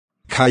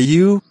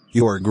Caillou,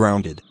 you are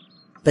grounded.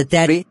 But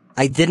Daddy,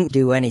 I didn't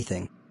do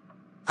anything.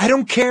 I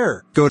don't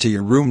care. Go to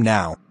your room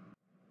now.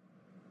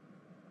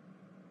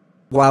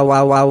 Wow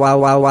wow wow wow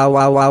wow wow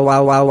wow wow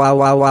wow wow wow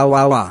wow wow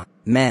wow wow.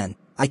 Man,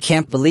 I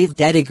can't believe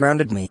Daddy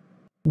grounded me.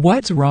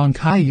 What's wrong,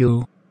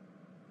 Caillou?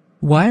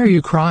 Why are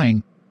you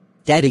crying?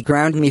 Daddy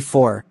grounded me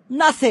for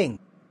nothing.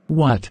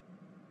 What?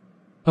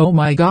 Oh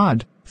my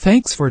god,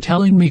 thanks for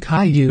telling me,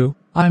 Caillou.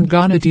 I'm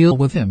gonna deal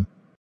with him.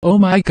 Oh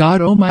my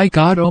god, oh my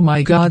god, oh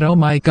my god, oh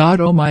my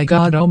god, oh my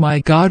god, oh my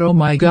god, oh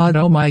my god,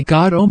 oh my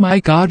god, oh my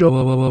god,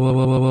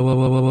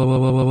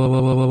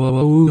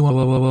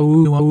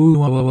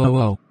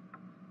 oh.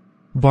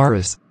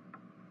 Boris.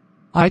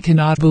 I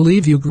cannot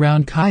believe you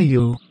ground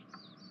Caillou.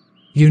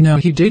 You know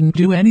he didn't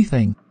do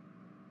anything.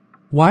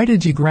 Why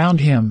did you ground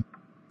him?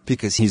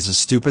 Because he's a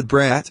stupid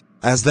brat,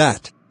 as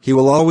that. He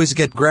will always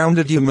get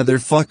grounded, you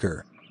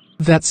motherfucker.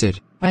 That's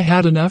it. I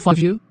had enough of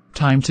you.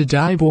 Time to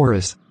die,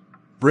 Boris.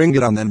 Bring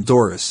it on then,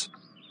 Doris.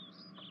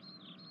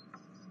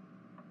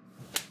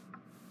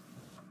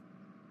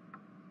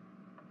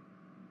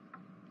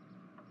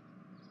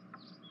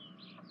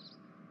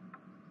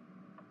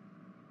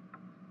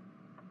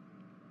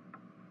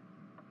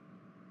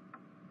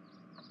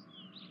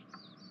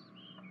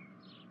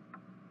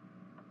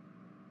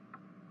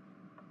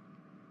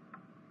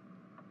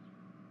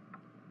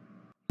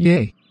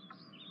 Yay.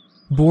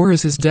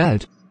 Boris is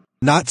dead.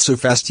 Not so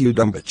fast, you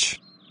dumb bitch.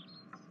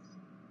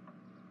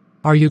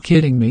 Are you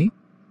kidding me?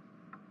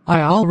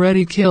 I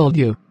already killed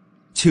you.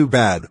 Too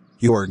bad.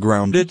 You are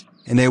grounded,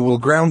 and I will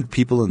ground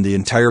people in the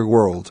entire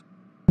world.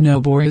 No,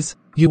 Boris,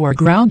 you are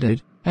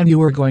grounded, and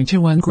you are going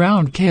to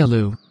unground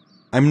Caillou.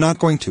 I'm not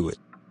going to it.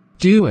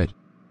 Do it.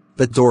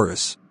 But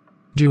Doris.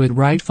 Do it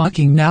right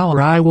fucking now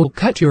or I will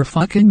cut your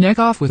fucking neck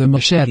off with a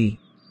machete.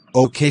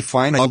 Okay,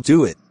 fine, I'll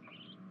do it.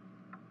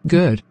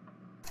 Good.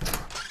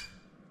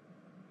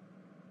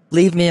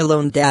 Leave me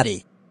alone,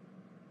 Daddy.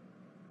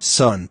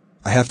 Son,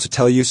 I have to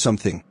tell you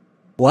something.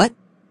 What?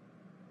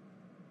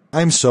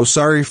 I'm so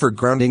sorry for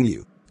grounding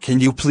you. Can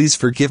you please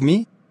forgive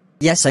me?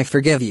 Yes, I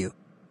forgive you.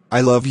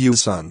 I love you,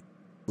 son.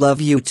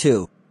 Love you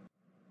too.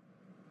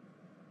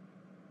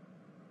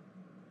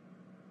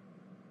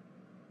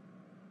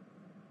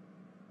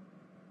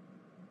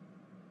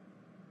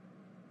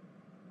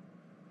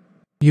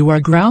 You are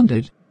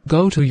grounded.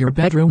 Go to your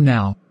bedroom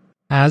now.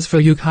 As for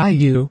you,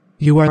 Caillou,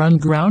 you are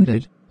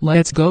ungrounded.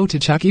 Let's go to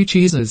Chuck E.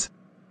 Cheese's.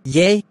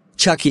 Yay,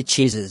 Chuck E.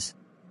 Cheese's.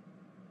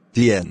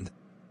 The end.